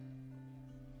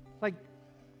 Like,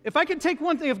 if I could take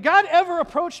one thing, if God ever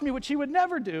approached me, which he would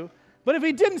never do, but if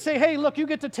he didn't say, hey, look, you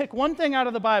get to take one thing out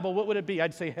of the Bible, what would it be?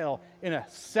 I'd say hell in a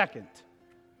second.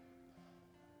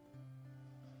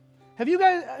 Have you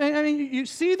guys, you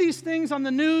see these things on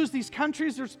the news, these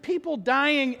countries, there's people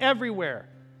dying everywhere.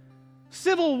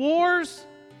 Civil wars,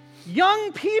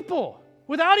 young people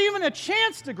without even a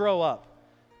chance to grow up,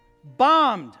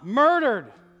 bombed,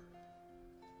 murdered.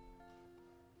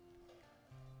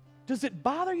 Does it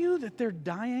bother you that they're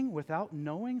dying without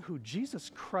knowing who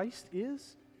Jesus Christ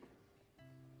is?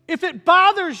 If it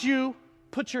bothers you,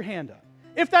 put your hand up.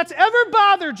 If that's ever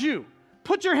bothered you,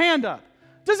 put your hand up.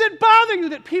 Does it bother you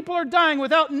that people are dying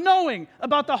without knowing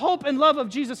about the hope and love of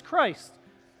Jesus Christ?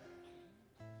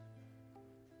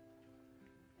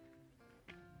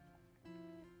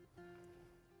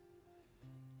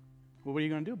 Well, what are you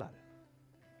going to do about it?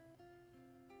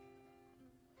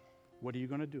 What are you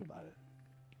going to do about it?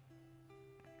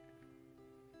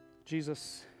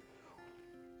 Jesus,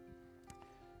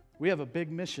 we have a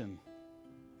big mission,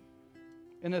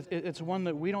 and it's one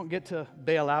that we don't get to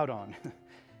bail out on.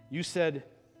 You said,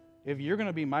 if you're going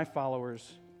to be my followers,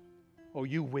 oh,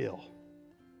 you will.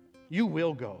 You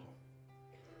will go.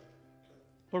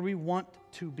 Lord, we want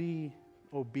to be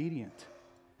obedient.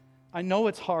 I know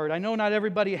it's hard. I know not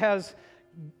everybody has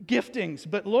giftings,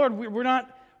 but Lord,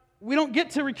 we don't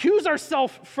get to recuse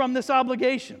ourselves from this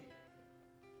obligation.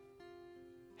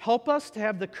 Help us to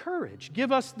have the courage.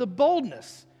 Give us the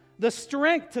boldness, the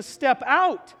strength to step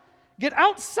out, get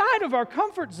outside of our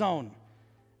comfort zone,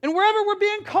 and wherever we're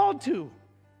being called to,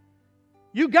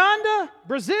 Uganda,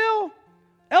 Brazil,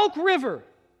 Elk River,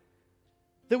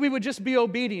 that we would just be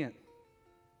obedient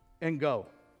and go.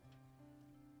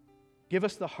 Give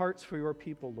us the hearts for your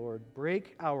people, Lord.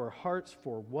 Break our hearts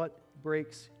for what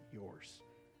breaks yours.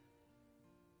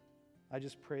 I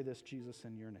just pray this, Jesus,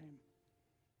 in your name.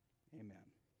 Amen.